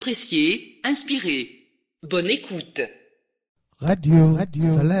appréciez, inspirez. Bonne écoute. Radio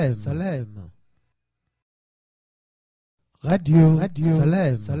Salem, Salem. Radio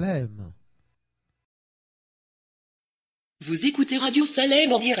Salem, Salem. Vous écoutez Radio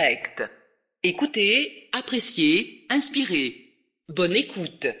Salem en direct. Écoutez, appréciez, inspirez. Bonne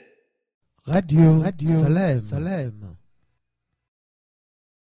écoute. Radio Salem, Salem.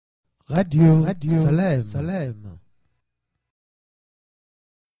 Radio Salem, Salem.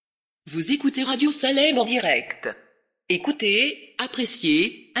 Vous écoutez Radio Salem en direct. Écoutez,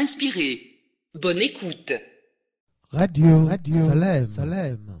 appréciez, inspirez. Bonne écoute. Radio Salem,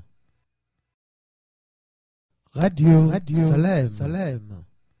 Salem. Radio Salem, Salem.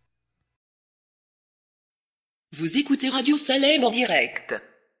 Vous écoutez Radio Salem en direct.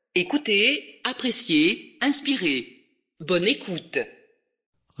 Écoutez, appréciez, inspirez. Bonne écoute.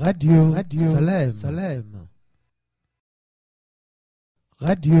 Radio Salem, Salem.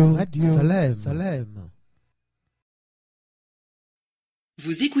 Radio Salem, Salem.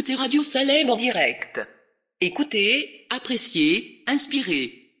 Vous écoutez Radio Salem en direct. Écoutez, appréciez,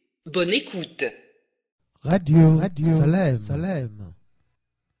 inspirez. Bonne écoute. Radio Salem, Salem.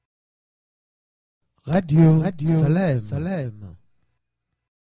 Radio Salem, Salem.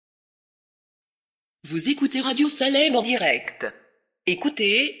 Vous écoutez Radio Salem en direct.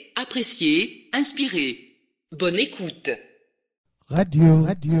 Écoutez, appréciez, inspirez. Bonne écoute. Radio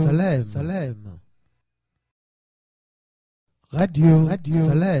Salem, Salem. Radio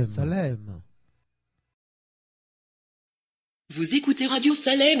Salem, Salem. Vous écoutez Radio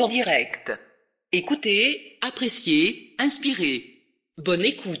Salem en direct. Écoutez, appréciez, inspirez. Bonne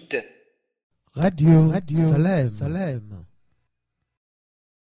écoute. Radio Salem, Salem.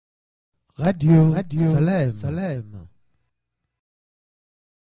 Radio Salem, Salem.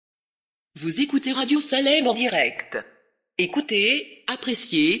 Vous écoutez Radio Salem en direct. Écoutez,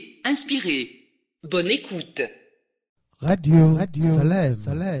 appréciez, inspirez. Bonne écoute. Radio Salem,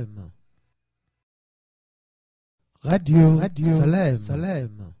 Salem. Radio Salem,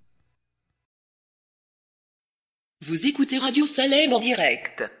 Salem. Vous écoutez Radio Salem en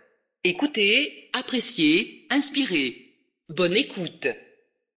direct. Écoutez, appréciez, inspirez. Bonne écoute.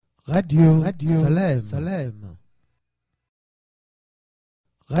 Radio Salem, Salem.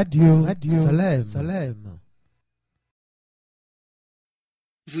 Radio Salem, Salem.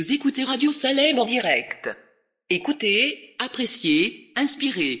 Vous écoutez Radio Salem en direct. Écoutez, appréciez,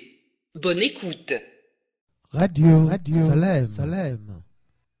 inspirez. Bonne écoute. Radio Salem, Salem.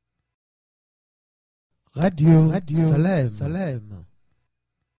 Radio Salem, Salem.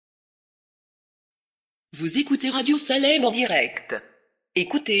 Vous écoutez Radio Salem en direct.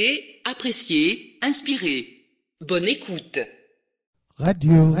 Écoutez, appréciez, inspirez. Bonne écoute.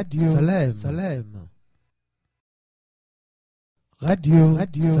 Radio Salem, Salem. Radio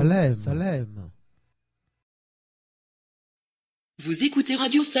Salem, Salem. Vous écoutez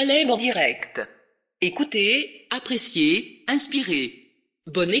Radio Salem en direct. Écoutez, appréciez, inspirez.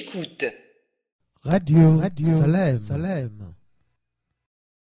 Bonne écoute. Radio Salem, Salem.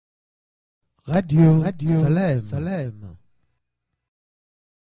 Radio Salem, Salem.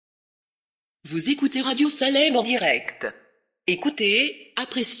 Vous écoutez Radio Salem en direct. Écoutez,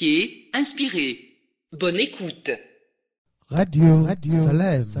 appréciez, inspirez. Bonne écoute. Radio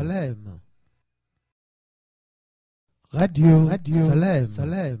Salem, Salem. Radio Salem,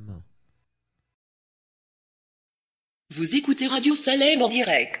 Salem. Vous écoutez Radio Salem en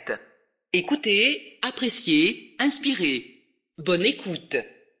direct. Écoutez, appréciez, inspirez. Bonne écoute.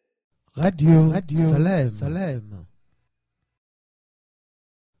 Radio Salem, Salem.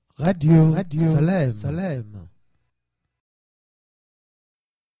 Radio Salem, Salem.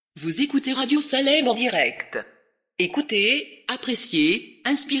 Vous écoutez Radio Salem en direct. Écoutez, appréciez,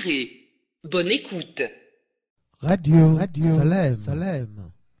 inspirez. Bonne écoute. Radio Salem,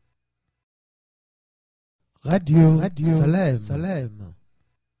 Salem. Radio Salem, Salem.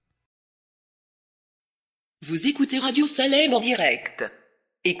 Vous écoutez Radio Salem en direct.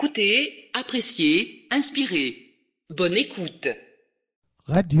 Écoutez, appréciez, inspirez. Bonne écoute.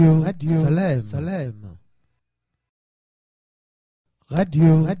 Radio Salem, Salem.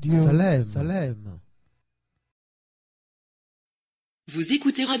 Radio Salem, Salem. Vous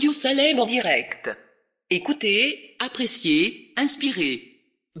écoutez Radio Salem en direct. Écoutez, appréciez, inspirez.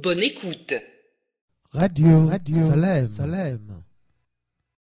 Bonne écoute. Radio Salem, Salem.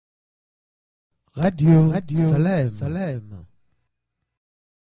 Radio Salem, Salem.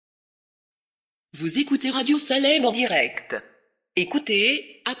 Vous écoutez Radio Salem en direct.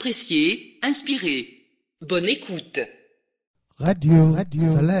 Écoutez, appréciez, inspirez. Bonne écoute. Radio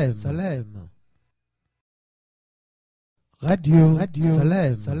Salem, Salem. Radio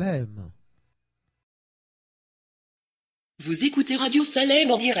Salem, Salem. Vous écoutez Radio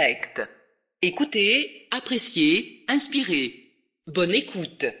Salem en direct. Écoutez, appréciez, inspirez. Bonne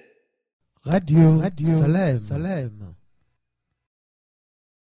écoute. Radio Salem, Salem.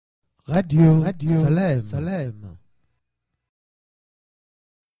 Radio Salem, Salem.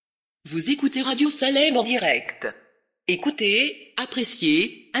 Vous écoutez Radio Salem en direct. Écoutez,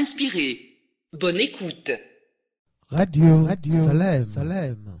 appréciez, inspirez. Bonne écoute. Radio Salem,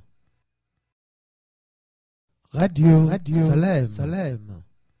 Salem. Radio Salem, Salem.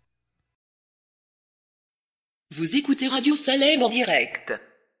 Vous écoutez Radio Salem en direct.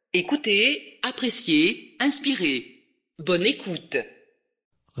 Écoutez, appréciez, inspirez. Bonne écoute.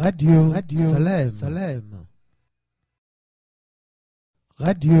 Radio Salem, Salem.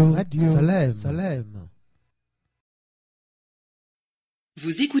 Radio Salem, Salem.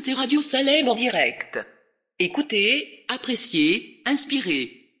 Vous écoutez Radio Salem en direct. Écoutez, appréciez,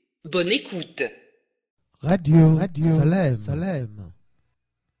 inspirez. Bonne écoute. Radio Salem, Salem.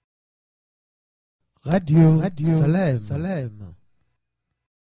 Radio Salem, Salem.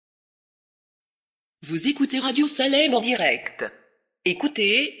 Vous écoutez Radio Salem en direct.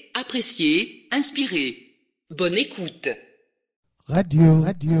 Écoutez, appréciez, inspirez. Bonne écoute. Radio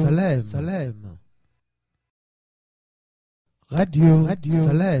Salem, Salem. Radio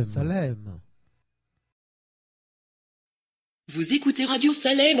Salem, Salem. Vous écoutez Radio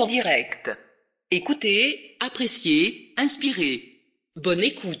Salem en direct. Écoutez, appréciez, inspirez. Bonne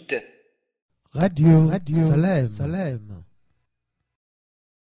écoute. Radio Salem, Salem.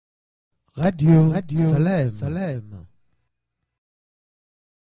 Radio Salem, Salem.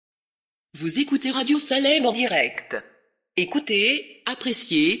 Vous écoutez Radio Salem en direct. Écoutez,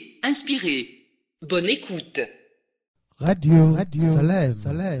 appréciez, inspirez. Bonne écoute. Radio Salem,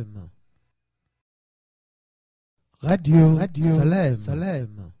 Salem. Radio Salem,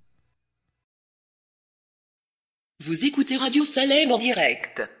 Salem. Vous écoutez Radio Salem en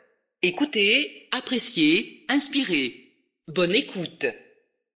direct. Écoutez, appréciez, inspirez. Bonne écoute.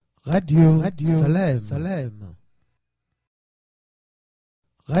 Radio Salem, Salem.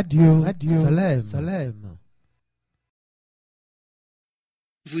 Radio Salem, Salem.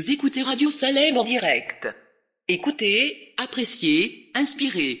 Vous écoutez Radio Salem en direct. Écoutez, appréciez,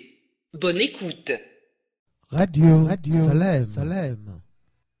 inspirez. Bonne écoute. Radio Salem, Salem.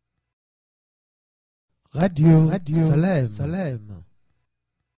 Radio Salem, Salem.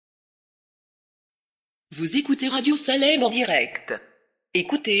 Vous écoutez Radio Salem en direct.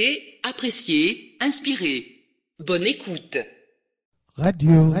 Écoutez, appréciez, inspirez. Bonne écoute.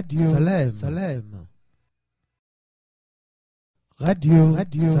 Radio Salem, Salem.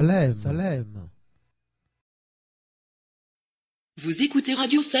 Radio Salem, Salem. Vous écoutez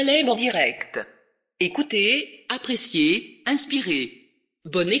Radio Salem en direct. Écoutez, appréciez, inspirez.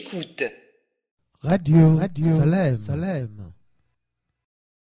 Bonne écoute. Radio Salem, Salem.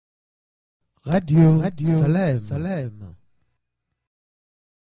 Radio Salem, Salem.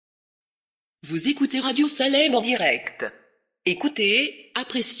 Vous écoutez Radio Salem en direct. Écoutez,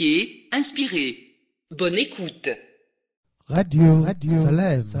 appréciez, inspirez. Bonne écoute. Radio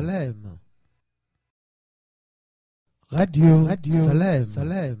Salem, Salem. Radio Salem,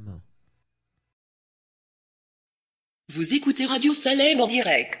 Salem. Vous écoutez Radio Salem en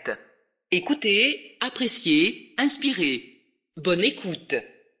direct. Écoutez, appréciez, inspirez. Bonne écoute.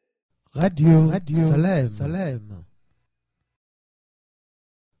 Radio Salem, Salem.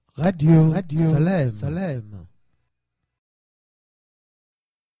 Radio Salem, Salem.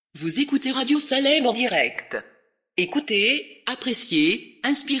 Vous écoutez Radio Salem en direct. Écoutez, appréciez,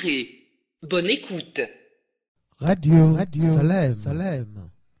 inspirez. Bonne écoute. Radio Salem,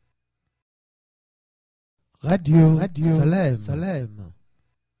 Salem. Radio Salem, Salem.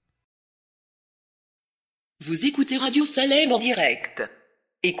 Vous écoutez Radio Salem en direct.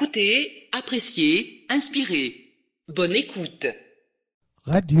 Écoutez, appréciez, inspirez. Bonne écoute.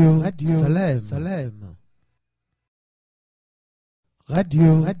 Radio Salem, Salem.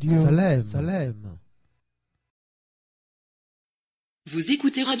 Radio Salem, Salem. Vous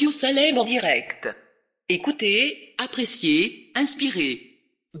écoutez Radio Salem en direct. Écoutez, appréciez, inspirez.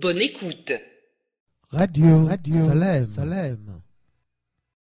 Bonne écoute. Radio Salem, Salem.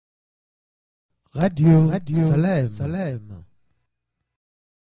 Radio Salem, Salem.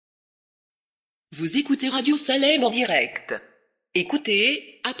 Vous écoutez Radio Salem en direct.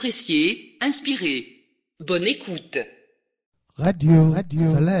 Écoutez, appréciez, inspirez. Bonne écoute. Radio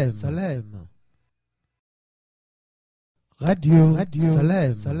Salem, Salem. Radio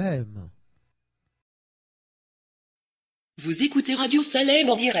Salem, Salem. Vous écoutez Radio Salem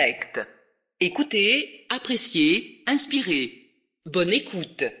en direct. Écoutez, appréciez, inspirez. Bonne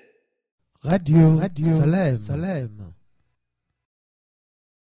écoute. Radio Salem, Salem.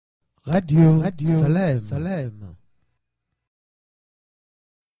 Radio Salem, Salem.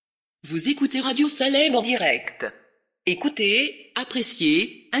 Vous écoutez Radio Salem en direct. Écoutez,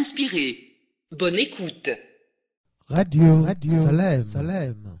 appréciez, inspirez. Bonne écoute. Radio Salem,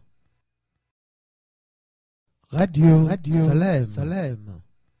 Salem. Radio Salem, Salem.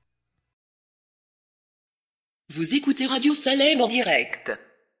 Vous écoutez Radio Salem en direct.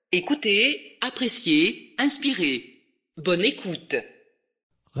 Écoutez, appréciez, inspirez. Bonne écoute.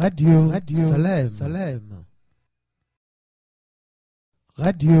 Radio Salem, Salem.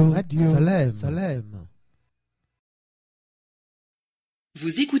 Radio Salem, Salem.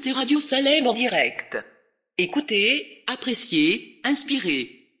 Vous écoutez Radio Salem en direct. Écoutez, appréciez,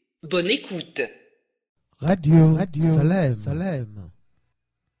 inspirez. Bonne écoute. Radio Salem, Salem.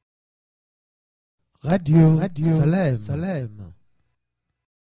 Radio Salem, Salem.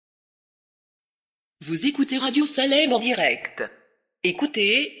 Vous écoutez Radio Salem en direct.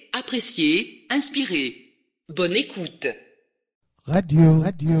 Écoutez, appréciez, inspirez. Bonne écoute. Radio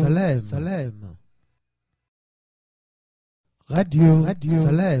Salem, Salem. Radio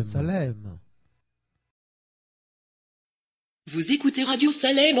Salem, Salem. Vous écoutez Radio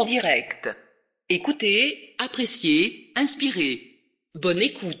Salem en direct. Écoutez, appréciez, inspirez. Bonne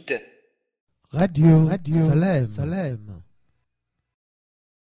écoute. Radio Salem, Salem.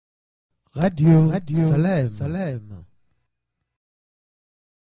 Radio Salem, Salem.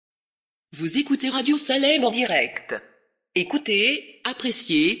 Vous écoutez Radio Salem en direct. Écoutez,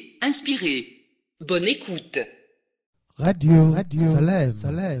 appréciez, inspirez. Bonne écoute. Radio Salem,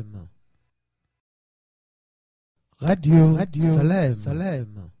 Salem. Radio Salem,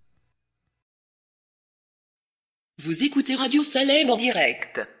 Salem. Vous écoutez Radio Salem en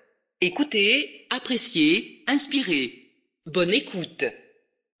direct. Écoutez, appréciez, inspirez. Bonne écoute.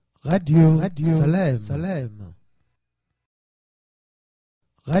 Radio Salem, Salem.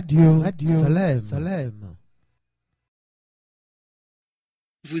 Radio Salem, Salem.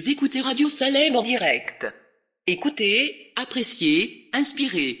 Vous écoutez Radio Salem en direct. Écoutez, appréciez,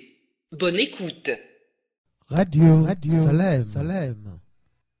 inspirez. Bonne écoute. Radio Salem, Salem.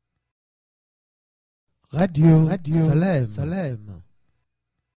 Radio Salem, Salem.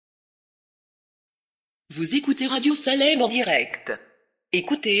 Vous écoutez Radio Salem en direct.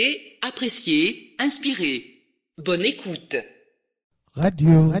 Écoutez, appréciez, inspirez. Bonne écoute.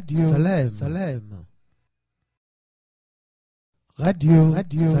 Radio Salem, Salem. Radio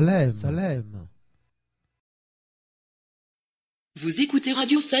Salem, Salem. Vous écoutez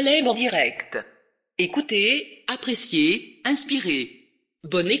Radio Salem en direct. Écoutez, appréciez, inspirez.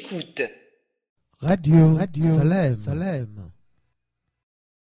 Bonne écoute. Radio Salem, Salem.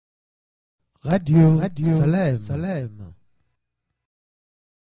 Radio Salem, Salem.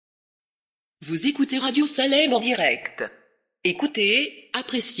 Vous écoutez Radio Salem en direct. Écoutez,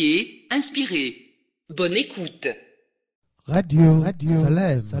 appréciez, inspirez. Bonne écoute. Radio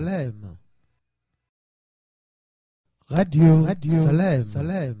Salem, Salem. Radio Salem,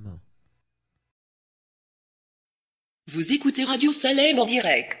 Salem. Vous écoutez Radio Salem en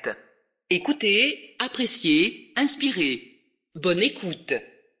direct. Écoutez, appréciez, inspirez. Bonne écoute.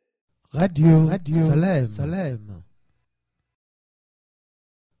 Radio Salem, Salem.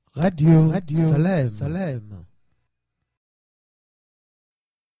 Radio Salem, Salem.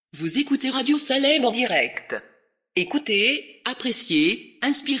 Vous écoutez Radio Salem en direct. Écoutez, appréciez,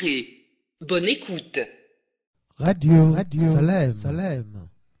 inspirez. Bonne écoute. Radio Salem, Salem.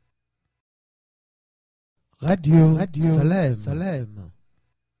 Radio Salem, Salem.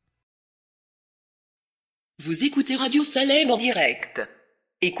 Vous écoutez Radio Salem en direct.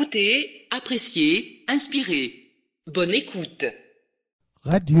 Écoutez, appréciez, inspirez. Bonne écoute.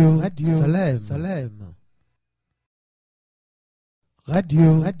 Radio Salem, Salem.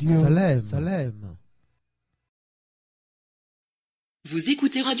 Radio Salem, Salem. Vous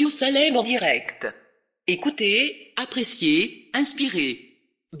écoutez Radio Salem en direct. Écoutez, appréciez, inspirez.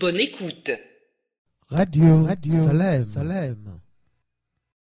 Bonne écoute. Radio Salem, Salem.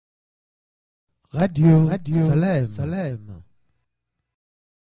 Radio Salem, Salem.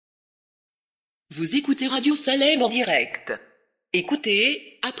 Vous écoutez Radio Salem en direct.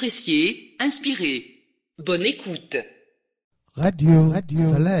 Écoutez, appréciez, inspirez. Bonne écoute. Radio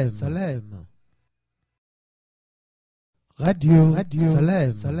Salem, Salem. Radio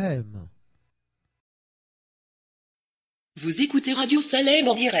Salem, Salem. Vous écoutez Radio Salem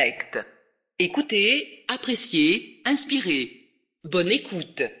en direct. Écoutez, appréciez, inspirez. Bonne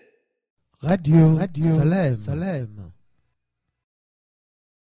écoute. Radio Salem, Salem.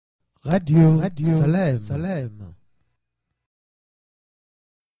 Radio Salem, Salem.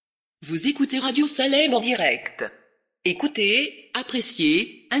 Vous écoutez Radio Salem en direct. Écoutez,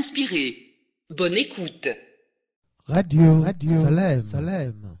 appréciez, inspirez. Bonne écoute. Radio Salem,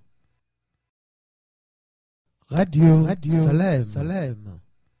 Salem. Radio Salem, Salem.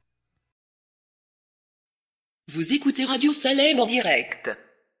 Vous écoutez Radio Salem en direct.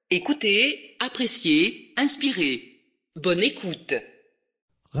 Écoutez, appréciez, inspirez. Bonne écoute.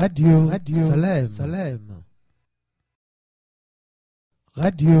 Radio Salem, Salem.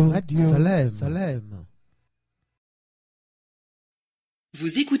 Radio Salem, Salem.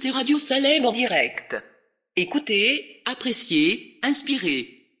 Vous écoutez Radio Salem en direct. Écoutez, appréciez,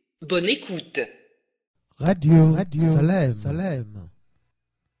 inspirez. Bonne écoute. Radio Salem, Salem.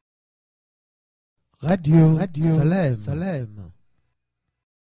 Radio Salem, Salem.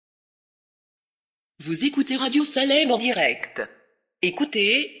 Vous écoutez Radio Salem en direct.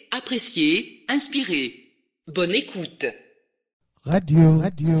 Écoutez, appréciez, inspirez. Bonne écoute. Radio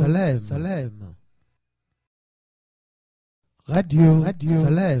Salem, Salem. Radio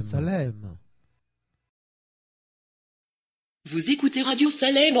Salem, Salem. Vous écoutez Radio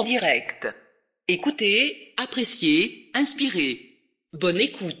Salem en direct. Écoutez, appréciez, inspirez. Bonne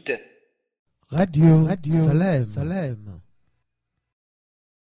écoute. Radio Salem, Salem.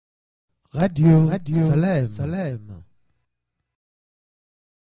 Radio Salem, Salem.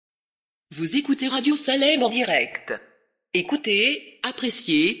 Vous écoutez Radio Salem en direct. Écoutez,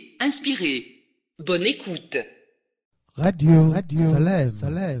 appréciez, inspirez. Bonne écoute. Radio Salem,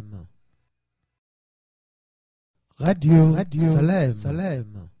 Salem. Radio Salem,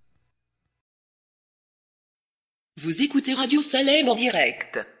 Salem. Vous écoutez Radio Salem en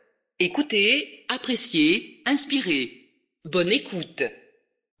direct. Écoutez, appréciez, inspirez. Bonne écoute.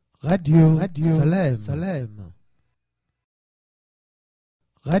 Radio Salem, Salem.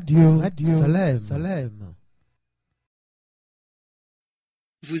 Radio Salem, Salem.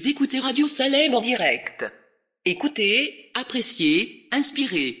 Vous écoutez Radio Salem en direct. Écoutez, appréciez,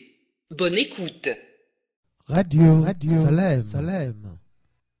 inspirez. Bonne écoute. Radio Salem, Salem.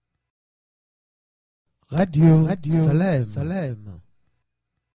 Radio Salem, Salem.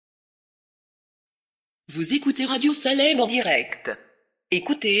 Vous écoutez Radio Salem en direct.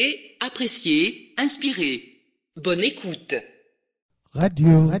 Écoutez, appréciez, inspirez. Bonne écoute.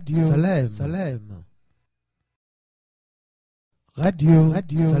 Radio Salem, Salem. Radio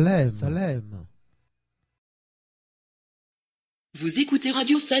Salem, Salem. Vous écoutez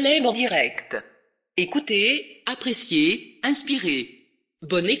Radio Salem en direct. Écoutez, appréciez, inspirez.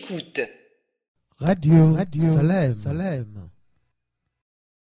 Bonne écoute. Radio Salem, Salem.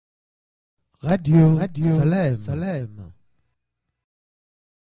 Radio Salem, Salem.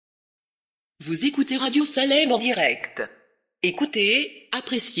 Vous écoutez Radio Salem en direct. Écoutez,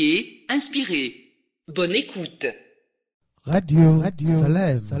 appréciez, inspirez. Bonne écoute. Radio Salem,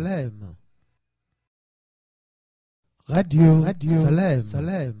 Salem. Radio Salem,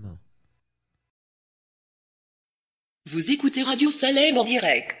 Salem. Vous écoutez Radio Salem en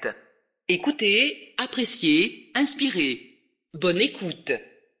direct. Écoutez, appréciez, inspirez. Bonne écoute.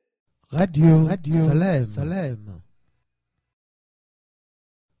 Radio Salem, Salem.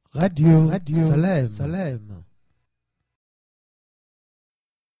 Radio Salem, Salem.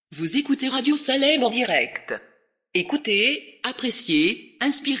 Vous écoutez Radio Salem en direct. Écoutez, appréciez,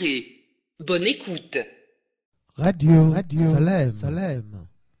 inspirez. Bonne écoute. Radio Salem, Salem.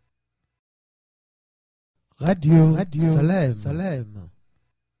 Radio Salem, Salem.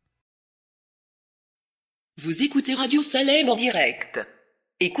 Vous écoutez Radio Salem en direct.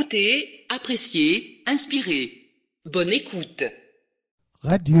 Écoutez, appréciez, inspirez. Bonne écoute.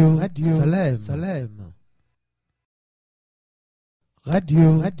 Radio Salem, Salem.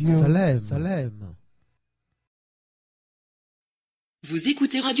 Radio Salem, Salem. Vous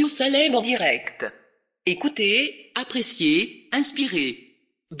écoutez Radio Salem en direct. Écoutez, appréciez, inspirez.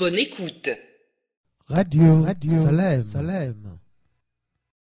 Bonne écoute. Radio Salem, Salem.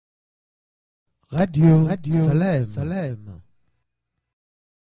 Radio Salem, Salem.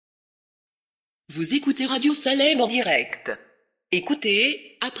 Vous écoutez Radio Salem en direct.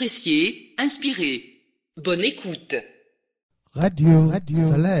 Écoutez, appréciez, inspirez. Bonne écoute. Radio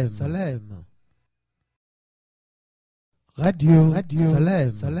Salem, Salem. Radio Salem,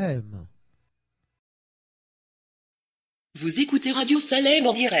 Salem. Vous écoutez Radio Salem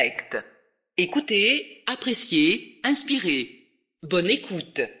en direct. Écoutez, appréciez, inspirez. Bonne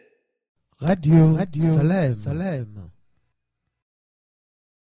écoute. Radio Salem, Salem.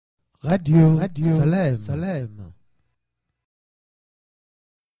 Radio Salem, Salem.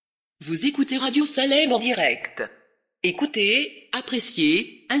 Vous écoutez Radio Salem en direct. Écoutez,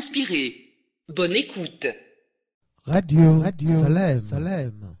 appréciez, inspirez. Bonne écoute. Radio Salem,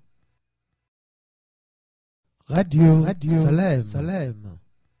 Salem. Radio Salem, Salem.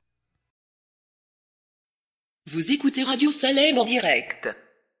 Vous écoutez Radio Salem en direct.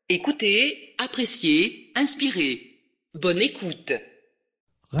 Écoutez, appréciez, inspirez. Bonne écoute.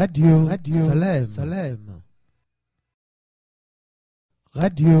 Radio Salem, Salem.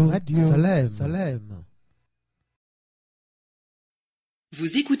 Radio Salem, Salem.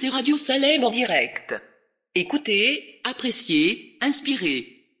 Vous écoutez Radio Salem en direct. Écoutez, appréciez,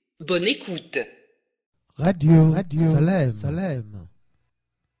 inspirez. Bonne écoute. Radio Salem, Salem.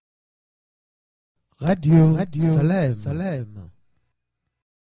 Radio Salem, Salem.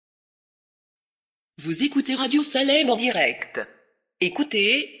 Vous écoutez Radio Salem en direct.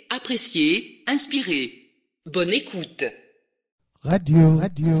 Écoutez, appréciez, inspirez. Bonne écoute. Radio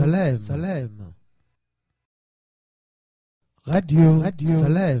Salem, Salem. Radio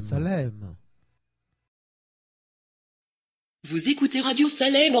Salem, Salem. Vous écoutez Radio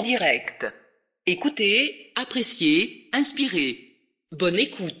Salem en direct. Écoutez, appréciez, inspirez. Bonne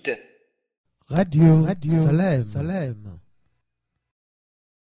écoute. Radio Salem, Salem.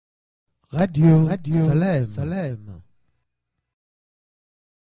 Radio Salem, Salem.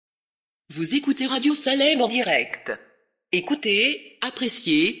 Vous écoutez Radio Salem en direct. Écoutez,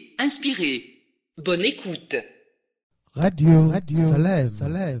 appréciez, inspirez. Bonne écoute. Radio Salem,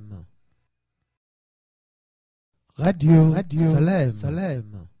 Salem. Radio Salem,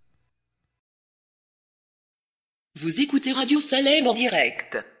 Salem. Vous écoutez Radio Salem en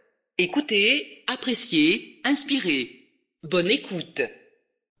direct. Écoutez, appréciez, inspirez. Bonne écoute.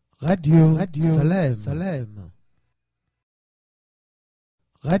 Radio Salem, Salem.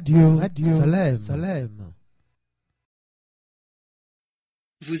 Radio Salem, Salem.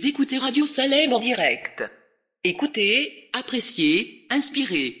 Vous écoutez Radio Salem en direct. Écoutez, appréciez,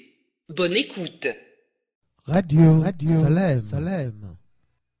 inspirez. Bonne écoute. Radio Salem, Salem.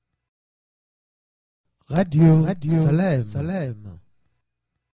 Radio Salem, Salem.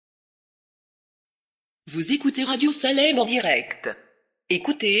 Vous écoutez Radio Salem en direct.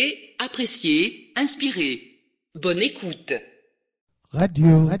 Écoutez, appréciez, inspirez. Bonne écoute.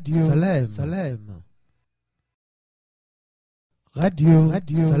 Radio Salem, Salem. Radio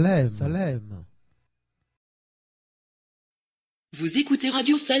Salem, Salem. Vous écoutez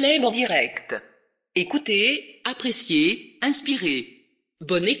Radio Salem en direct. Écoutez, appréciez, inspirez.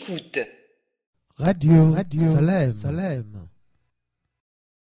 Bonne écoute. Radio Salem, Salem.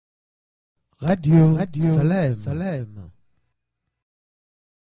 Radio Salem, Salem.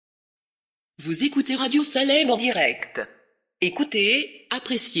 Vous écoutez Radio Salem en direct. Écoutez,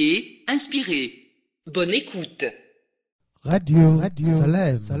 appréciez, inspirez. Bonne écoute. Radio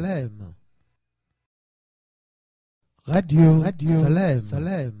Salem, Salem. Radio Salem,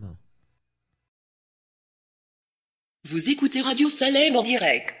 Salem. Vous écoutez Radio Salem en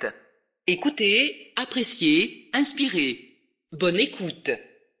direct. Écoutez, appréciez, inspirez. Bonne écoute.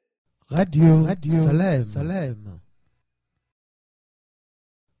 Radio Salem, Salem.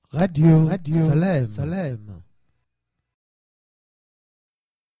 Radio Salem, Salem.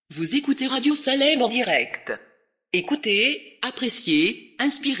 Vous écoutez Radio Salem en direct. Écoutez, appréciez,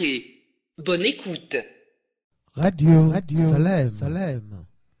 inspirez. Bonne écoute. Radio Salem, Salem.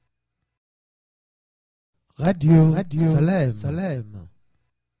 Radio Salem, Salem.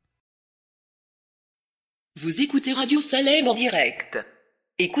 Vous écoutez Radio Salem en direct.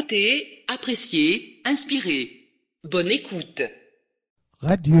 Écoutez, appréciez, inspirez. Bonne écoute.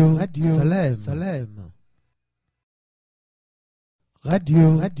 Radio Salem, Salem.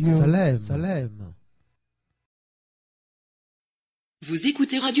 Radio Salem, Salem. Vous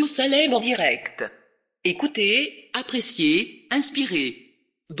écoutez Radio Salem en direct. Écoutez, appréciez, inspirez.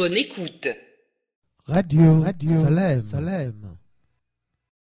 Bonne écoute. Radio Salem, Salem.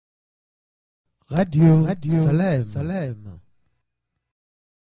 Radio Salem, Salem.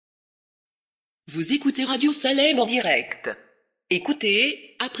 Vous écoutez Radio Salem en direct.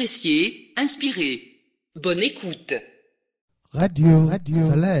 Écoutez, appréciez, inspirez. Bonne écoute. Radio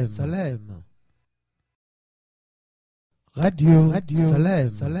Salem, Salem. Radio Salem,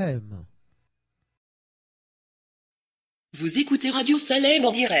 Salem. Vous écoutez Radio Salem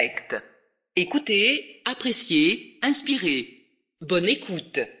en direct. Écoutez, appréciez, inspirez. Bonne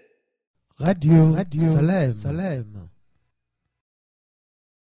écoute. Radio Salem, Salem.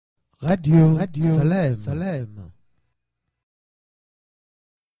 Radio Salem, Salem.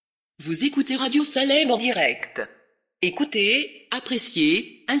 Vous écoutez Radio Salem en direct. Écoutez,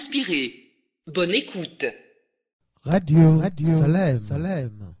 appréciez, inspirez. Bonne écoute. Radio Salem,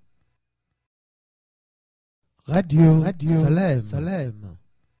 Salem. Salem, Salem.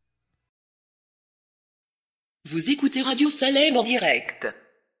 Vous écoutez Radio Salem en direct.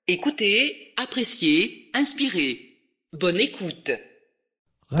 Écoutez, appréciez, inspirez. Bonne écoute.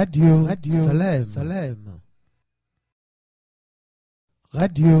 Salem, Salem.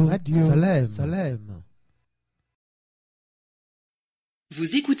 Salem, Salem.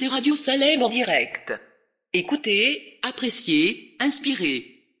 Vous écoutez Radio Salem en direct. Écoutez, appréciez,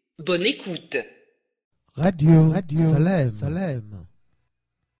 inspirez. Bonne écoute. Salem, Salem.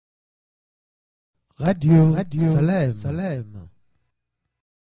 Salem, Salem.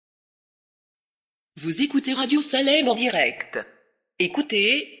 Vous écoutez Radio Salem en direct.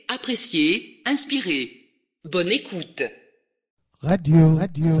 Écoutez, appréciez, inspirez. Bonne écoute.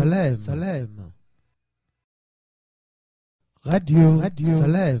 Salem, Salem.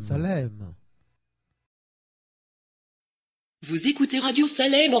 Salem, Salem. Vous écoutez Radio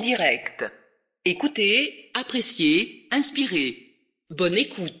Salem en direct. Écoutez, appréciez, inspirez. Bonne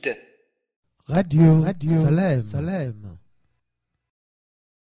écoute. Salem, Salem.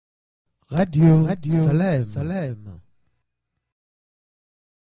 Salem, Salem.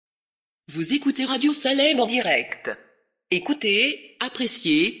 Vous écoutez Radio Salem en direct. Écoutez,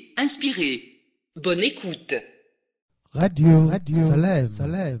 appréciez, inspirez. Bonne écoute. Salem,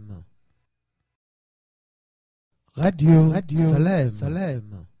 Salem. Salem,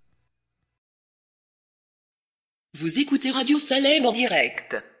 Salem. Vous écoutez Radio Salem en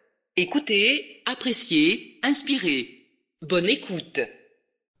direct. Écoutez, appréciez, inspirez. Bonne écoute.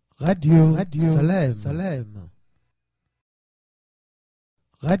 Salem, Salem.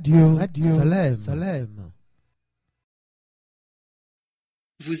 Salem, Salem.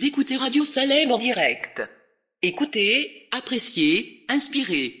 Vous écoutez Radio Salem en direct. Écoutez, appréciez,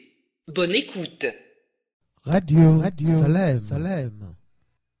 inspirez. Bonne écoute. Salem, Salem.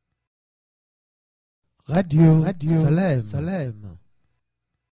 Salem, Salem.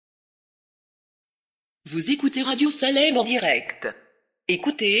 Vous écoutez Radio Salem en direct.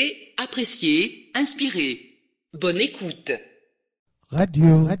 Écoutez, appréciez, inspirez. Bonne écoute.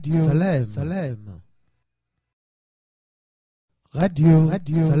 Salem, Salem.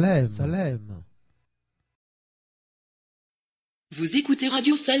 Salem, Salem. Vous écoutez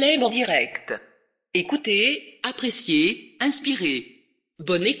Radio Salem en direct. Écoutez, appréciez, inspirez.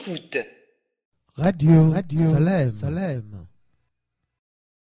 Bonne écoute. Salem, Salem.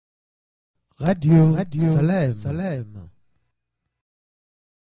 Salem, Salem.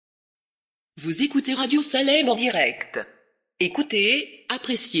 Vous écoutez Radio Salem en direct. Écoutez,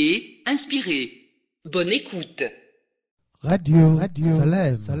 appréciez, inspirez. Bonne écoute.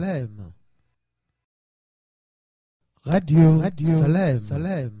 Salem, Salem. Salem,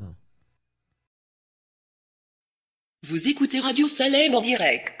 Salem. Vous écoutez Radio Salem en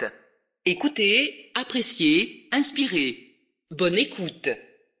direct. Écoutez, appréciez, inspirez. Bonne écoute.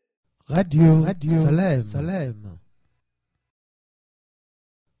 Salem, Salem.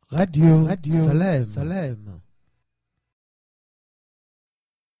 Salem, Salem.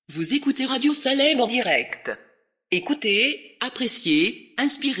 Vous écoutez Radio Salem en direct. Écoutez, appréciez,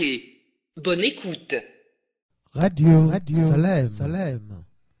 inspirez. Bonne écoute. Salem, Salem.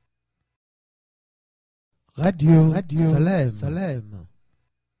 Salem, Salem.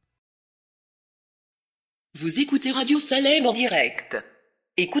 Vous écoutez Radio Salem en direct.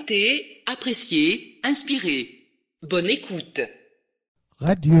 Écoutez, appréciez, inspirez. Bonne écoute.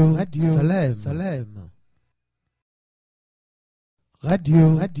 Salem, Salem.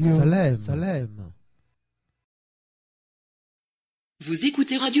 Salem, Salem. Vous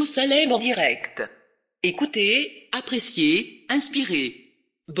écoutez Radio Salem en direct. Écoutez, appréciez, inspirez.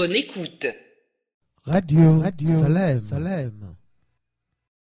 Bonne écoute. Salem, Salem.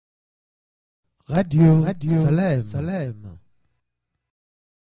 Salem, Salem.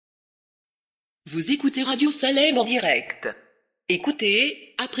 Vous écoutez Radio Salem en direct.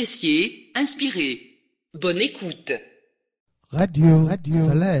 Écoutez, appréciez, inspirez. Bonne écoute.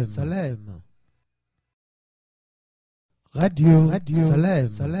 Salem, Salem. Salem,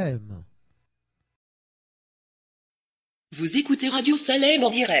 Salem. Vous écoutez Radio Salem en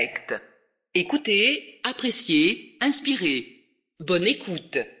direct. Écoutez, appréciez, inspirez. Bonne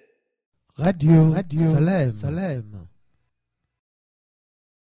écoute. Salem, Salem.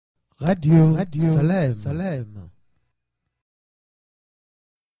 Salem, Salem.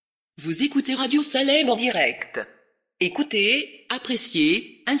 Vous écoutez Radio Salem en direct. Écoutez,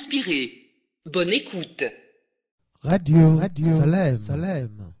 appréciez, inspirez. Bonne écoute. Salem,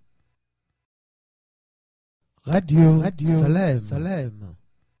 Salem. Salem, Salem.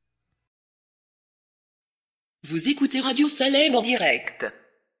 Vous écoutez Radio Salem en direct.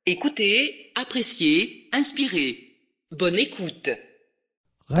 Écoutez, appréciez, inspirez. Bonne écoute.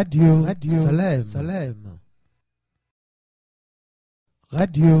 Radio Salem.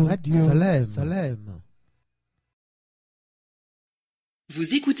 Radio Salem.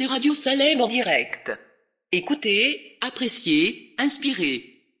 Vous écoutez Radio Salem en direct. Écoutez, appréciez,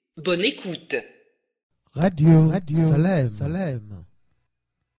 inspirez. Bonne écoute. Radio Salem.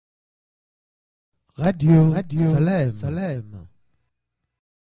 Radio Salem.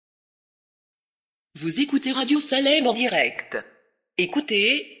 Vous écoutez Radio Salem en direct.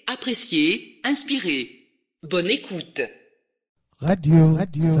 Écoutez, appréciez, inspirez. Bonne écoute. Radio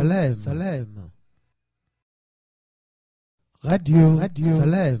Salem. Radio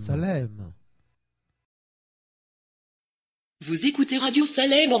Salem. Vous écoutez Radio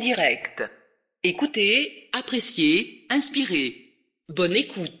Salem en direct. Écoutez, appréciez, inspirez. Bonne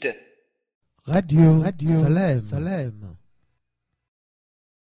écoute. Radio Salem.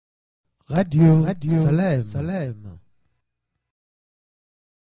 Radio Salem.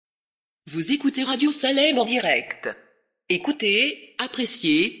 Vous écoutez Radio Salem en direct. Écoutez,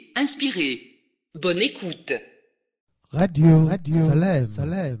 appréciez, inspirez. Bonne écoute. Radio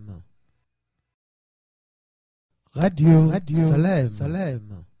Salem. Radio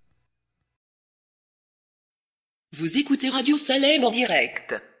Salem. Vous écoutez Radio Salem en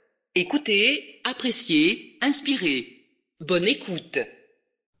direct. Écoutez, appréciez, inspirez. Bonne écoute.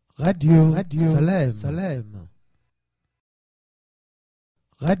 Radio Salem.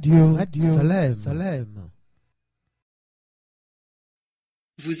 Radio Salem.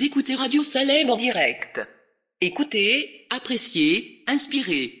 Vous écoutez Radio Salem en direct. Écoutez, appréciez,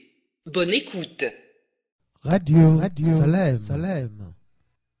 inspirez. Bonne écoute. Radio Salem.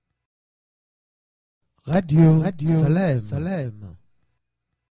 Radio Salem.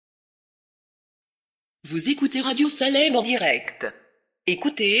 Vous écoutez Radio Salem en direct.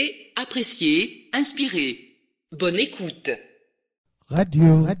 Écoutez, appréciez, inspirez. Bonne écoute.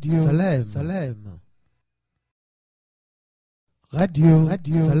 Radio Salem.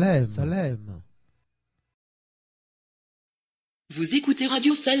 Radio Salem. Vous écoutez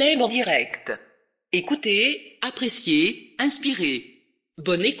Radio Salem en direct. Écoutez, appréciez, inspirez.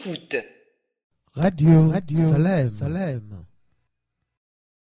 Bonne écoute. Radio Salem.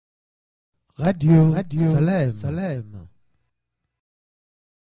 Radio Salem.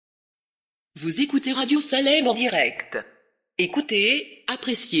 Vous écoutez Radio Salem en direct. Écoutez,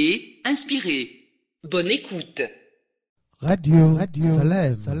 appréciez, inspirez. Bonne écoute. Radio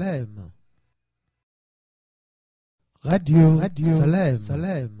Salem. Radio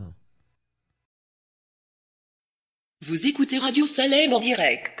Salem. Vous écoutez Radio Salem en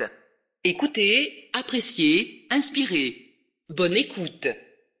direct. Écoutez, appréciez, inspirez. Bonne écoute.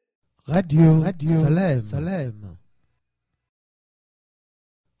 Radio Salem.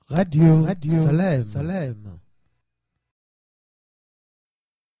 Radio Salem.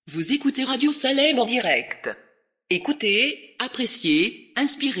 Vous écoutez Radio Salem en direct. Écoutez, appréciez,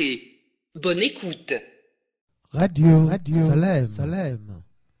 inspirez. Bonne écoute. Radio Salem.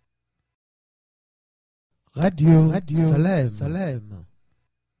 Radio Salem.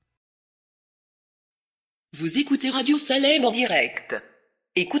 Vous écoutez Radio Salem en direct.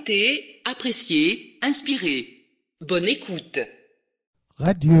 Écoutez, appréciez, inspirez. Bonne écoute.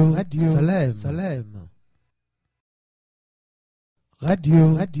 Radio Salem.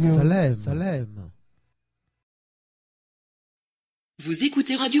 Radio Salem. Vous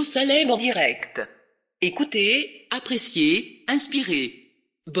écoutez Radio Salem en direct. Écoutez, appréciez, inspirez.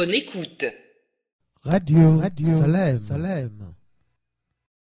 Bonne écoute. Radio Salem.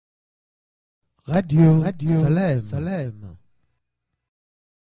 Radio Salem.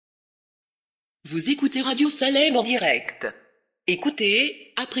 Vous écoutez Radio Salem en direct. Écoutez,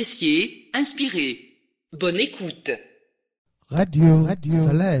 appréciez, inspirez. Bonne écoute. Radio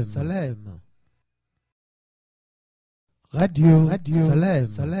Salem. Radio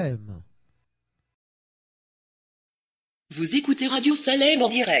Salem. Vous écoutez Radio Salem en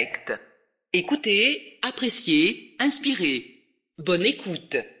direct. Écoutez, appréciez, inspirez. Bonne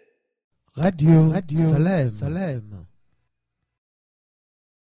écoute. Radio Salem.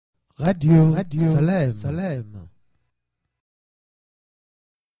 Radio Salem.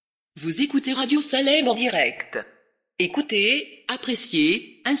 Vous écoutez Radio Salem en direct. Écoutez,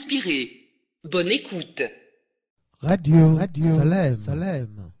 appréciez, inspirez. Bonne écoute. Radio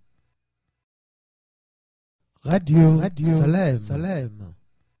Salem. Radio Salem.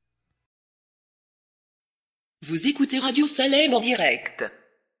 Vous écoutez Radio Salem en direct.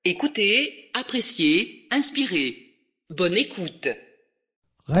 Écoutez, appréciez, inspirez. Bonne écoute.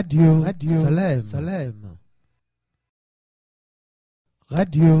 Radio Salem.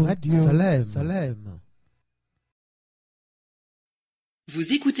 Radio Salem, Salem.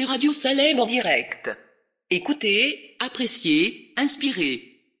 Vous écoutez Radio Salem en direct. Écoutez, appréciez,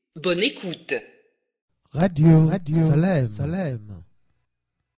 inspirez. Bonne écoute. Radio Salem, Salem.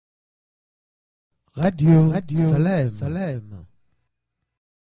 Radio Salem, Salem.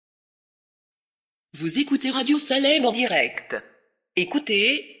 Vous écoutez Radio Salem en direct.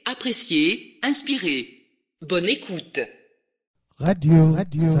 Écoutez, appréciez, inspirez. Bonne écoute. Radio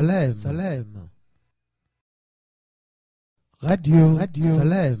Salem, Salem. Radio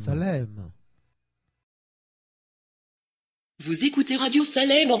Salem, Salem. Vous écoutez Radio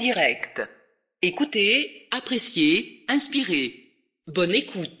Salem en direct. Écoutez, appréciez, inspirez. Bonne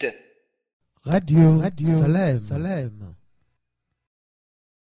écoute. Radio Salem, Salem.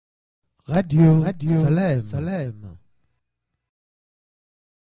 Radio Salem, Salem.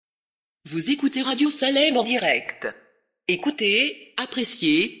 Vous écoutez Radio Salem en direct. Écoutez,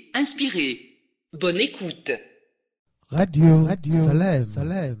 appréciez, inspirez. Bonne écoute. Radio Salem,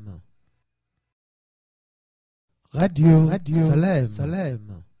 Salem. Radio Salem,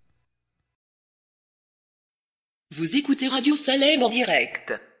 Salem. Vous écoutez Radio Salem en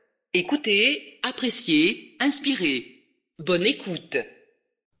direct. Écoutez, appréciez, inspirez. Bonne écoute.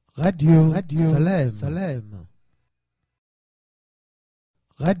 Radio Salem, Salem.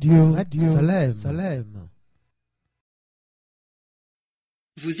 Radio Salem, Salem.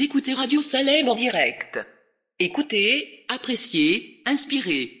 Vous écoutez Radio Salem en direct. Écoutez, appréciez,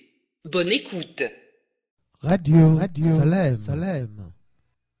 inspirez. Bonne écoute. Radio Salem, Salem.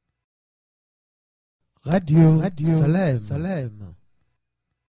 Radio Salem, Salem.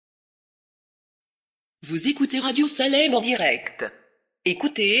 Vous écoutez Radio Salem en direct.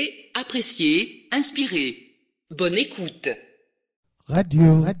 Écoutez, appréciez, inspirez. Bonne écoute.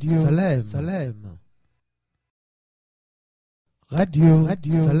 Radio Salem, Salem. Radio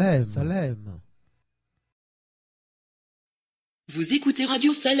Salem, Salem. Vous écoutez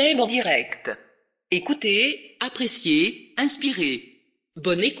Radio Salem en direct. Écoutez, appréciez, inspirez.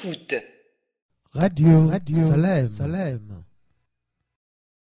 Bonne écoute. Radio Salem, Salem.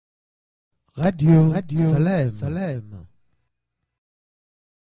 Radio Salem, Salem.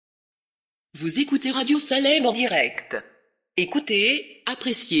 Vous écoutez Radio Salem en direct. Écoutez,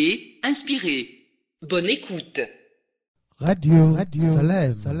 appréciez, inspirez. Bonne écoute. Radio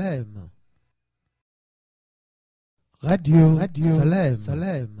Salem, Salem. Radio Salem,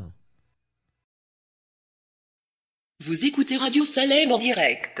 Salem. Vous écoutez Radio Salem en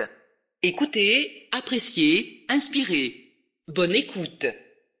direct. Écoutez, appréciez, inspirez. Bonne écoute.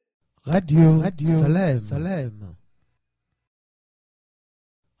 Radio Salem, Salem.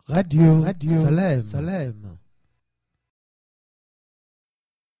 Radio Salem, Salem.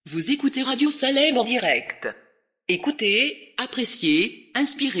 Vous écoutez Radio Salem en direct. Écoutez, appréciez,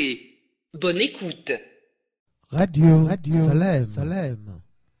 inspirez. Bonne écoute. Radio Salem, Salem.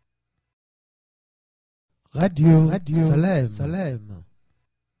 Radio Salem, Salem.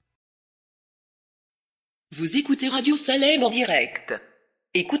 Vous écoutez Radio Salem en direct.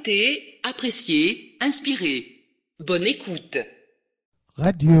 Écoutez, appréciez, inspirez. Bonne écoute.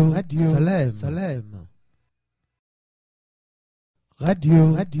 Radio Salem, Salem.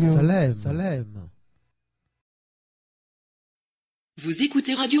 Radio Salem, Salem. Vous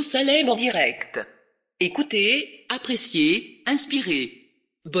écoutez Radio Salem en direct. Écoutez, appréciez, inspirez.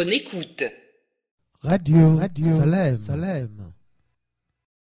 Bonne écoute. Radio Salem, Salem.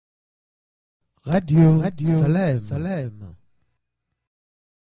 Radio Salem, Salem.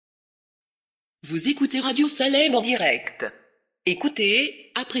 Vous écoutez Radio Salem en direct.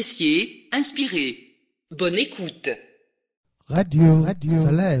 Écoutez, appréciez, inspirez. Bonne écoute. Radio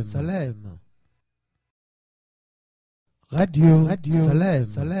Salem, Salem. Radio Salem,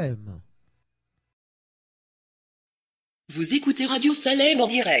 Salem. Vous écoutez Radio Salem en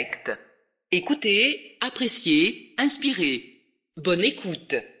direct. Écoutez, appréciez, inspirez. Bonne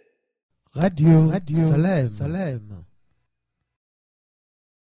écoute. Radio Salem, Salem.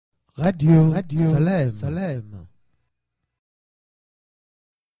 Radio Salem, Salem.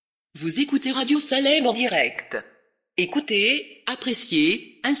 Vous écoutez Radio Salem en direct. Écoutez,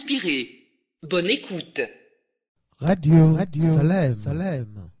 appréciez, inspirez. Bonne écoute. Radio Salem,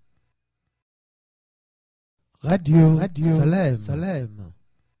 Salem. Radio Salem, Salem.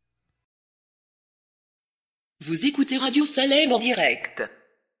 Vous écoutez Radio Salem en direct.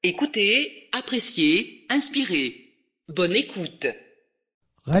 Écoutez, appréciez, inspirez. Bonne écoute.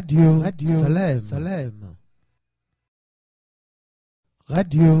 Radio Salem, Salem.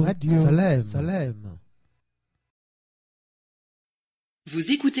 Radio Salem, Salem.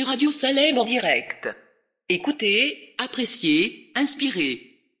 Vous écoutez Radio Salem en direct. Écoutez, appréciez,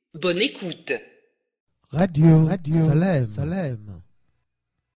 inspirez. Bonne écoute. Radio Salem, Salem.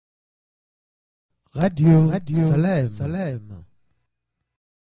 Radio Salem, Salem.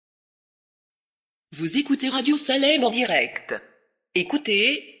 Vous écoutez Radio Salem en direct.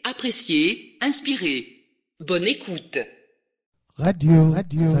 Écoutez, appréciez, inspirez. Bonne écoute. Radio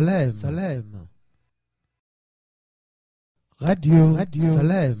Salem, Salem. Radio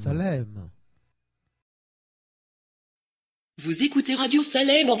Salem, Salem. Vous écoutez Radio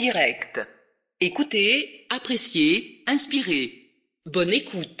Salem en direct. Écoutez, appréciez, inspirez. Bonne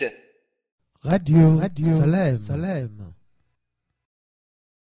écoute. Radio Salem, Salem.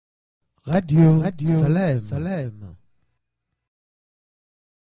 Radio Salem, Salem.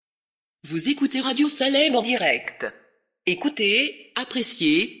 Vous écoutez Radio Salem en direct. Écoutez,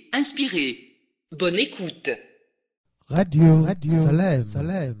 appréciez, inspirez. Bonne écoute. Radio Salem,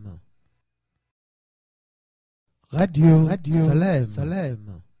 Salem. Radio Salem,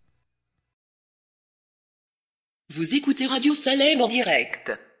 Salem. Vous écoutez Radio Salem en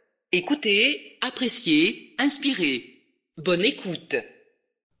direct. Écoutez, appréciez, inspirez. Bonne écoute.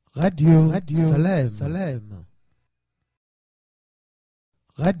 Radio Salem, Salem.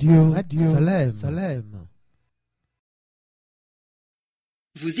 Radio Salem, Salem.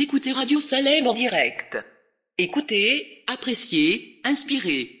 Vous écoutez Radio Salem en direct. Écoutez, appréciez,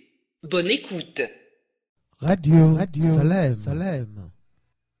 inspirez. Bonne écoute. Radio Salem, Salem.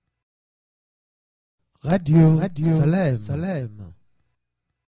 Radio Salem, Salem.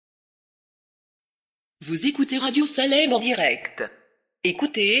 Vous écoutez Radio Salem en direct.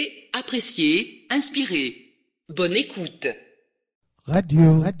 Écoutez, appréciez, inspirez. Bonne écoute.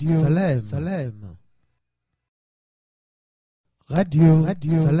 Radio Salem, Salem. Radio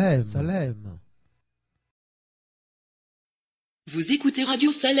Salem, Salem. Vous écoutez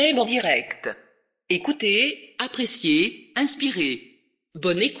Radio Salem en direct. Écoutez, appréciez, inspirez.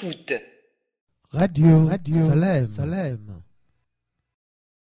 Bonne écoute. Radio Salem, Salem.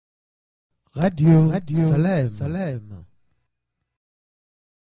 Radio Salem, Salem.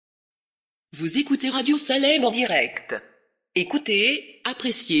 Vous écoutez Radio Salem en direct. Écoutez,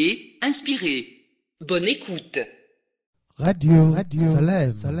 appréciez, inspirez. Bonne écoute. Radio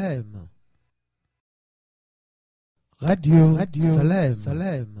Salem, Salem. Radio Salem,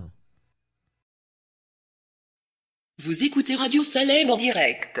 Salem. Vous écoutez Radio Salem en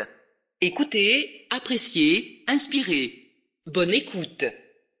direct. Écoutez, appréciez, inspirez. Bonne écoute.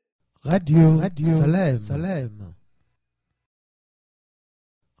 Radio Salem, Salem.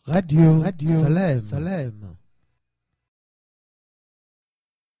 Radio Salem, Salem.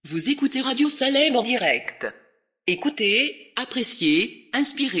 Vous écoutez Radio Salem en direct. Écoutez, appréciez,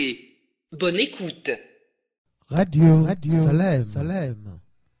 inspirez. Bonne écoute. Radio Salem, Salem.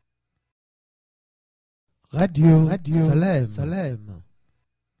 Radio Salem, Salem.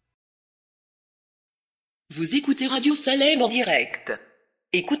 Vous écoutez Radio Salem en direct.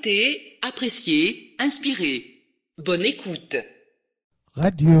 Écoutez, appréciez, inspirez. Bonne écoute.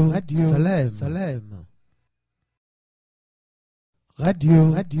 Radio Salem, Salem.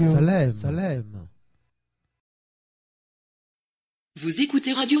 Radio Salem, Salem. Vous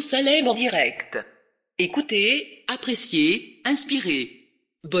écoutez Radio Salem en direct. Écoutez, appréciez, inspirez.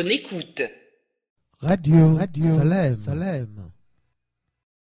 Bonne écoute. Radio Salem, Salem.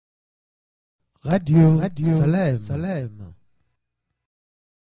 Radio Salem, Salem.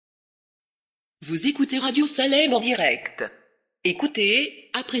 Vous écoutez Radio Salem en direct. Écoutez,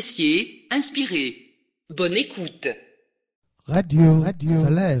 appréciez, inspirez. Bonne écoute. Radio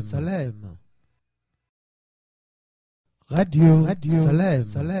Salem, Salem. Radio Salem,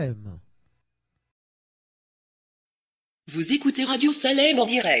 Salem. Vous écoutez Radio Salem en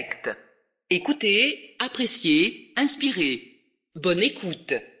direct. Écoutez, appréciez, inspirez. Bonne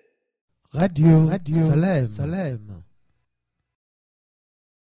écoute. Radio Salem, Salem.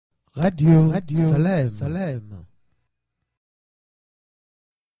 Radio Salem, Salem.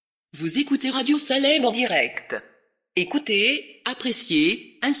 Vous écoutez Radio Salem en direct. Écoutez,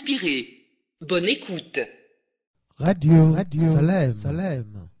 appréciez, inspirez. Bonne écoute. Radio Salem,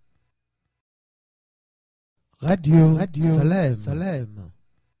 Salem. Radio Salem, Salem.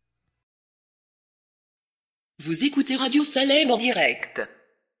 Vous écoutez Radio Salem en direct.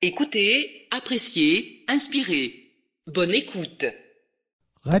 Écoutez, appréciez, inspirez. Bonne écoute.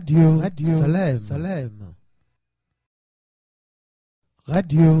 Radio Salem, Salem.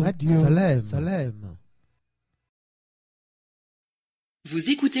 Radio Salem, Salem.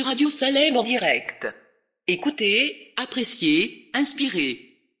 Vous écoutez Radio Salem en direct. Écoutez, appréciez,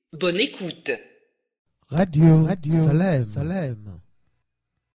 inspirez. Bonne écoute. Radio Salem, Salem.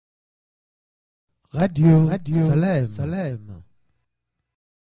 Radio Salem, Salem.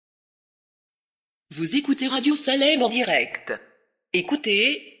 Vous écoutez Radio Salem en direct.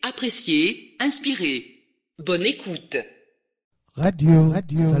 Écoutez, appréciez, inspirez. Bonne écoute. Radio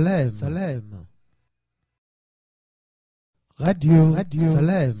Salem, Salem. Radio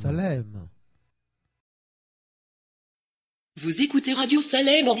Salem, Salem. Vous écoutez Radio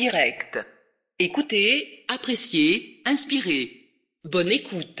Salem en direct. Écoutez, appréciez, inspirez. Bonne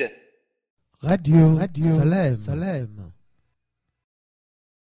écoute. Radio Salem, Salem.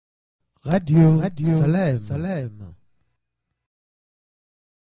 Radio Salem, Salem.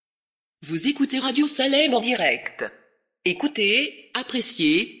 Vous écoutez Radio Salem en direct. Écoutez,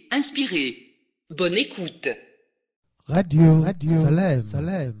 appréciez, inspirez. Bonne écoute. Radio Salem,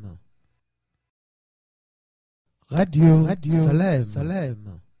 Salem. Radio Salem,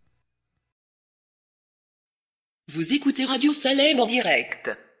 Salem. Vous écoutez Radio Salem en direct.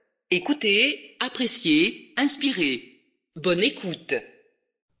 Écoutez, appréciez, inspirez. Bonne écoute.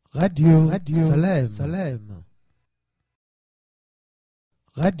 Radio Salem, Salem.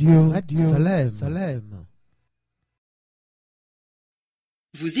 Radio Salem, Salem.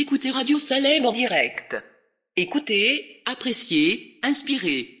 Vous écoutez Radio Salem en direct. Écoutez, appréciez,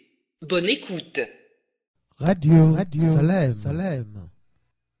 inspirez. Bonne écoute. Radio Salem, Salem.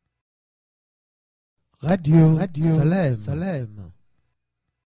 Radio Salem, Salem.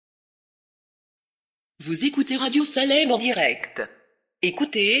 Vous écoutez Radio Salem en direct.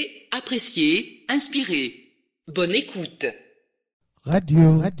 Écoutez, appréciez, inspirez. Bonne écoute.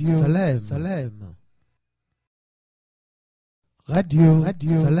 Radio Salem, Salem. Radio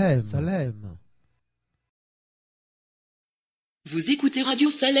Salem, Salem. Vous écoutez Radio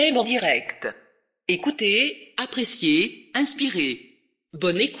Salem en direct. Écoutez, appréciez, inspirez.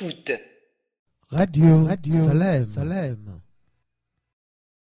 Bonne écoute. Radio Salem, Salem.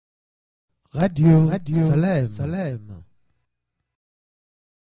 Radio Salem, Salem.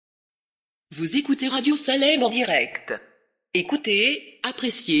 Vous écoutez Radio Salem en direct. Écoutez,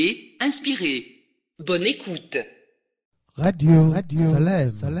 appréciez, inspirez. Bonne écoute. Radio Salem,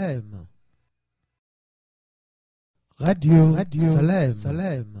 Salem. Radio Salem,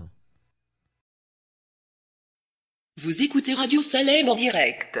 Salem. Vous écoutez Radio Salem en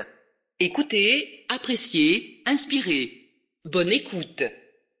direct. Écoutez, appréciez, inspirez. Bonne écoute.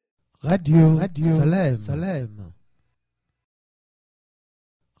 Radio Salem, Salem.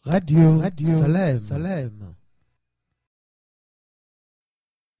 Radio Salem, Salem.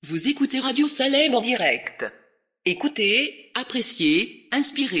 Vous écoutez Radio Salem en direct. Écoutez, appréciez,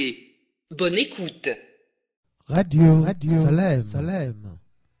 inspirez. Bonne écoute. Radio Salem, Salem.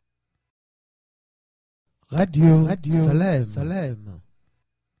 Radio Salem, Salem.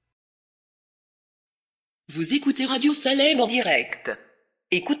 Vous écoutez Radio Salem en direct.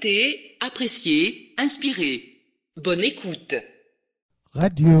 Écoutez, appréciez, inspirez. Bonne écoute.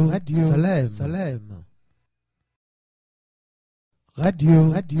 Radio Salem, Salem.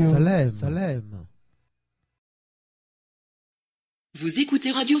 Radio Salem, Salem. Vous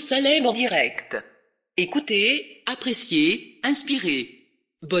écoutez Radio Salem en direct. Écoutez, appréciez, inspirez.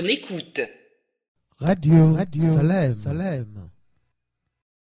 Bonne écoute. Radio Salem, Salem.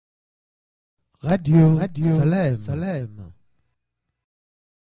 Radio Salem, Salem.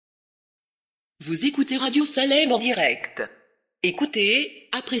 Vous écoutez Radio Salem en direct. Écoutez,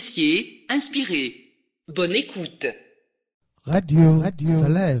 appréciez, inspirez. Bonne écoute. Radio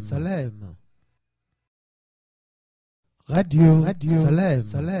Salem, Salem. Radio Salem,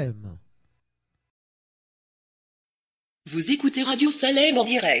 Salem. Vous écoutez Radio Salem en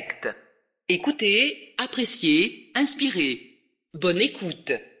direct. Écoutez, appréciez, inspirez. Bonne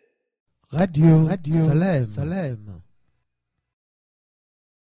écoute. Radio Salem, Salem.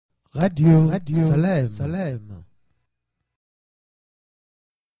 Radio Salem, Salem.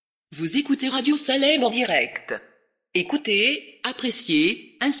 Vous écoutez Radio Salem en direct. Écoutez,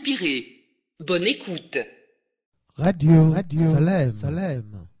 appréciez, inspirez. Bonne écoute. Radio Salem,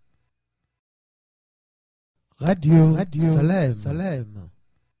 Salem. Radio Salem, Salem.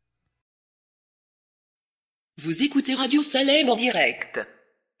 Vous écoutez Radio Salem en direct.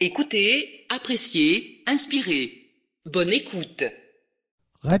 Écoutez, appréciez, inspirez. Bonne écoute.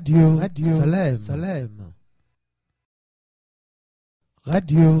 Radio Salem, Salem.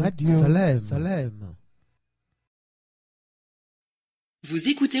 Radio Salem, Salem. Vous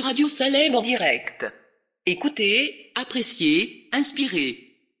écoutez Radio Salem en direct. Écoutez, appréciez,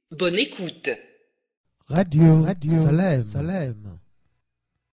 inspirez. Bonne écoute. Radio Salem, Salem.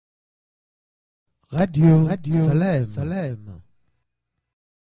 Radio Salem, Salem.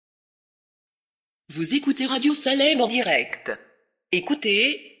 Vous écoutez Radio Salem en direct.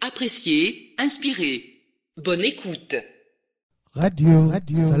 Écoutez, appréciez, inspirez. Bonne écoute. Radio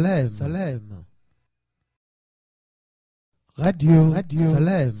Salem, Salem. Radio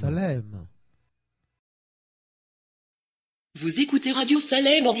Salem, Salem. Vous écoutez Radio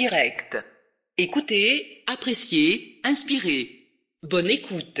Salem en direct. Écoutez, appréciez, inspirez. Bonne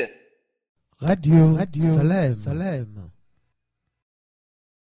écoute. Radio Salem, Salem.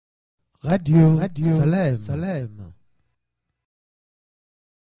 Radio Salem, Salem.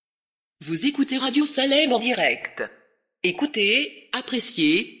 Vous écoutez Radio Salem en direct. Écoutez,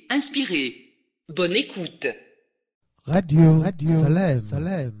 appréciez, inspirez. Bonne écoute. Radio Salem,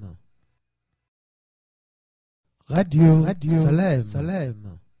 Salem. Radio Salem,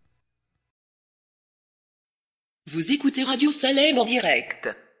 Salem. Vous écoutez Radio Salem en direct.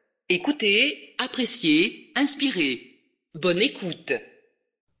 Écoutez, appréciez, inspirez. Bonne écoute.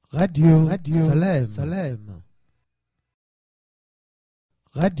 Radio Salem, Salem.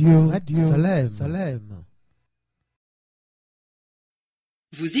 Radio Salem, Salem.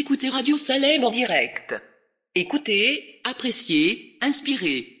 Vous écoutez Radio Salem en direct. Écoutez, appréciez,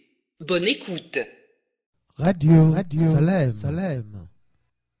 inspirez. Bonne écoute. Radio Salem, Salem.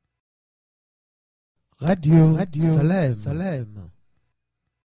 Radio Salem, Salem.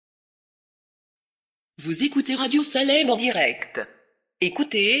 Vous écoutez Radio Salem en direct.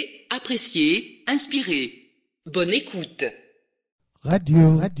 Écoutez, appréciez, inspirez. Bonne écoute.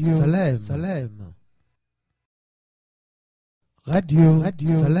 Radio Salem, Salem. Radio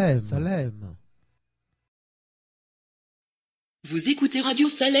Salem, Salem. Vous écoutez Radio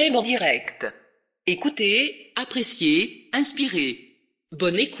Salem en direct. Écoutez, appréciez, inspirez.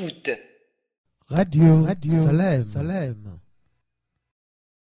 Bonne écoute. Radio Salem, Salem.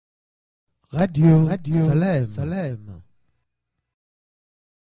 Radio Salem, Salem.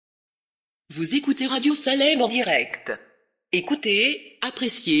 Vous écoutez Radio Salem en direct. Écoutez,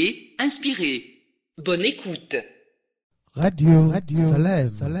 appréciez, inspirez. Bonne écoute. Radio Salem,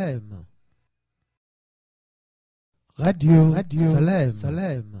 Salem. Radio Salem,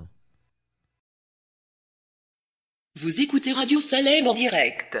 Salem. Vous écoutez Radio Salem en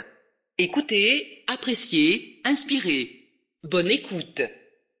direct. Écoutez, appréciez, inspirez. Bonne écoute.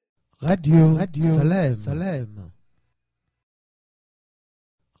 Radio Salem, Salem.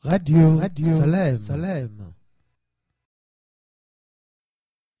 Radio Salem, Salem.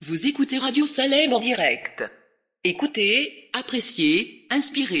 Vous écoutez Radio Salem en direct. Écoutez, appréciez,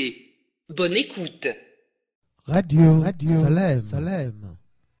 inspirez. Bonne écoute. Radio Salem, Salem.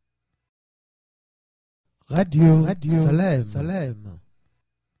 Radio Salem, Salem.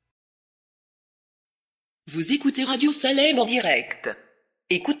 Vous écoutez Radio Salem en direct.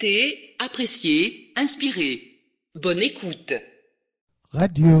 Écoutez, appréciez, inspirez. Bonne écoute.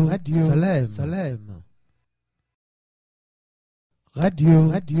 Radio Salem, Salem.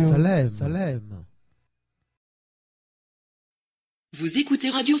 Radio Salem, Salem. Vous écoutez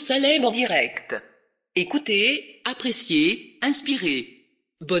Radio Salem en direct. Écoutez, appréciez, inspirez.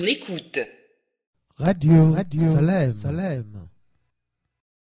 Bonne écoute. Radio Salem, Salem.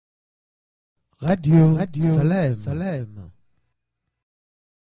 Radio Salem, Salem.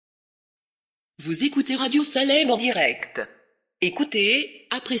 Vous écoutez Radio Salem en direct. Écoutez,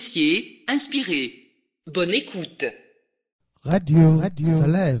 appréciez, inspirez. Bonne écoute. Radio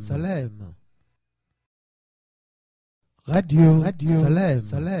Salem, Salem. Radio Salem,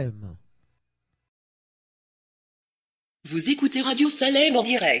 Salem. Vous écoutez Radio Salem en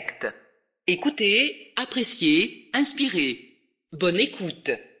direct. Écoutez, appréciez, inspirez. Bonne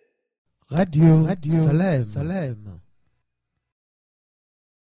écoute. Radio Salem, Salem.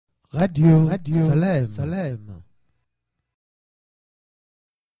 Radio Salem, Salem.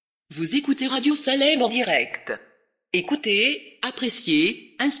 Vous écoutez Radio Salem en direct. Écoutez,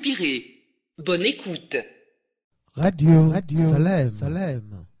 appréciez, inspirez. Bonne écoute. Radio Salem,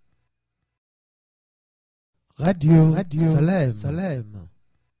 Salem. Radio Salem, Salem.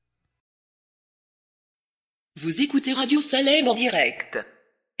 Vous écoutez Radio Salem en direct.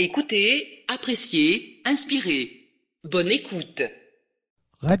 Écoutez, appréciez, inspirez. Bonne écoute.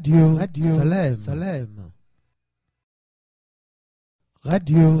 Radio Salem, Salem.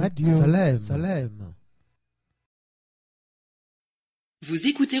 Radio Salem, Salem. Vous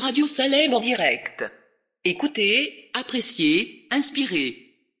écoutez Radio Salem en direct. Écoutez, appréciez,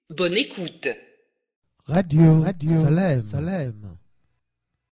 inspirez. Bonne écoute. Radio Salem, Salem.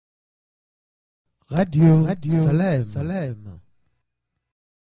 Radio Salem, Salem.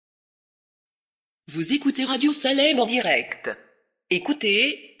 Vous écoutez Radio Salem en direct.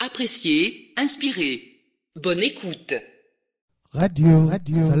 Écoutez, appréciez, inspirez. Bonne écoute. Radio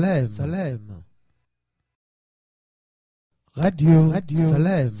Salem, Salem. Radio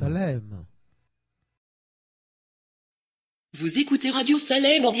Salem, Salem. Vous écoutez Radio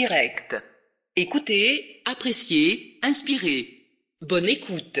Salem en direct. Écoutez, appréciez, inspirez. Bonne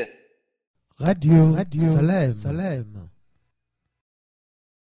écoute. Radio Salem, Salem.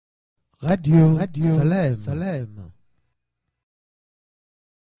 Radio Salem, Salem.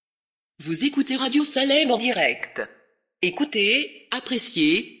 Vous écoutez Radio Salem en direct. Écoutez,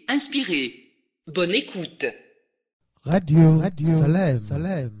 appréciez, inspirez. Bonne écoute. Radio Salem,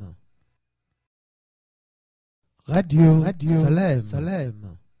 Salem. Radio Salem,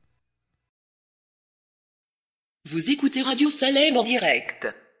 Salem. Vous écoutez Radio Salem en direct.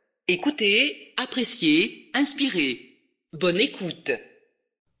 Écoutez, appréciez, inspirez. Bonne écoute.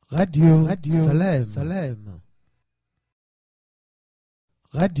 Radio Salem, Salem.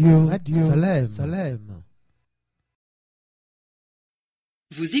 Radio Salem, Salem.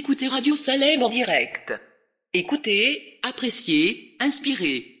 Vous écoutez Radio Salem en direct. Écoutez, appréciez,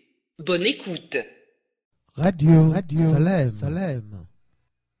 inspirez. Bonne écoute. Radio Salem, Salem.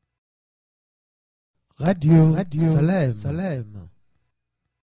 Radio Salem, Salem.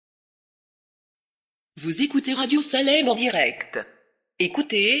 Vous écoutez Radio Salem en direct.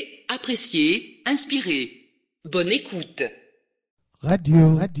 Écoutez, appréciez, inspirez. Bonne écoute.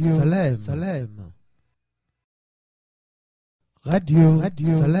 Radio Salem, Salem. Radio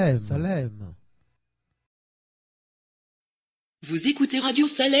Salem, Salem. Vous écoutez Radio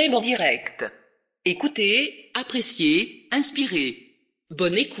Salem en direct. Écoutez, appréciez, inspirez.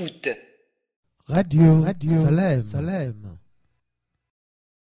 Bonne écoute. Radio Salem, Salem.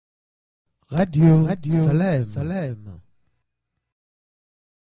 Radio Salem, Salem.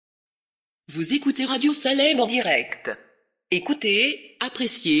 Vous écoutez Radio Salem en direct. Écoutez,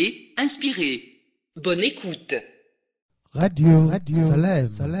 appréciez, inspirez. Bonne écoute. Radio Salem,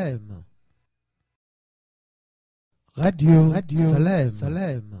 Salem. Radio Salem,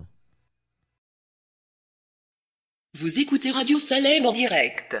 Salem. Vous écoutez Radio Salem en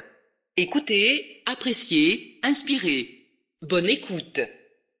direct. Écoutez, appréciez, inspirez. Bonne écoute.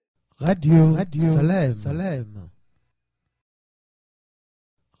 Radio Salem, Salem.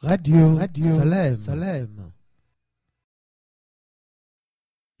 Radio Salem, Salem.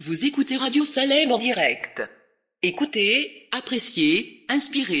 Vous écoutez Radio Salem en direct. Écoutez, appréciez,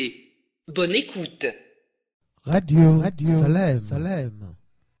 inspirez. Bonne écoute. Radio Salem, Salem.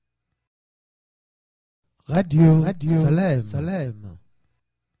 Radio Salem, Salem.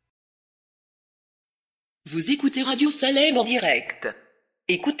 Vous écoutez Radio Salem en direct.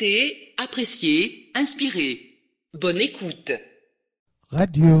 Écoutez, appréciez, inspirez. Bonne écoute.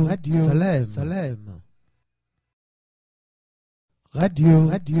 Radio Salem, Salem.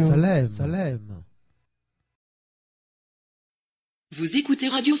 Radio Salem, Salem. Vous écoutez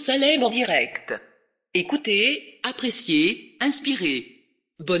Radio Salem en direct. Écoutez, appréciez, inspirez.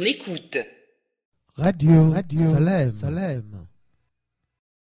 Bonne écoute. Radio Salem, Salem.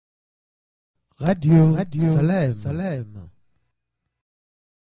 Radio Salem, Salem.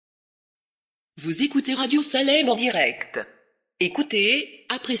 Vous écoutez Radio Salem en direct. Écoutez,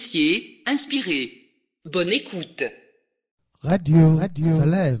 appréciez, inspirez. Bonne écoute. Radio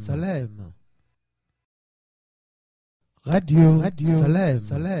Salem, Salem. Radio Salem,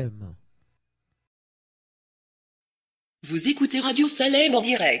 Salem. Vous écoutez Radio Salem en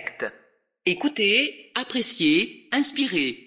direct. Écoutez, appréciez, inspirez.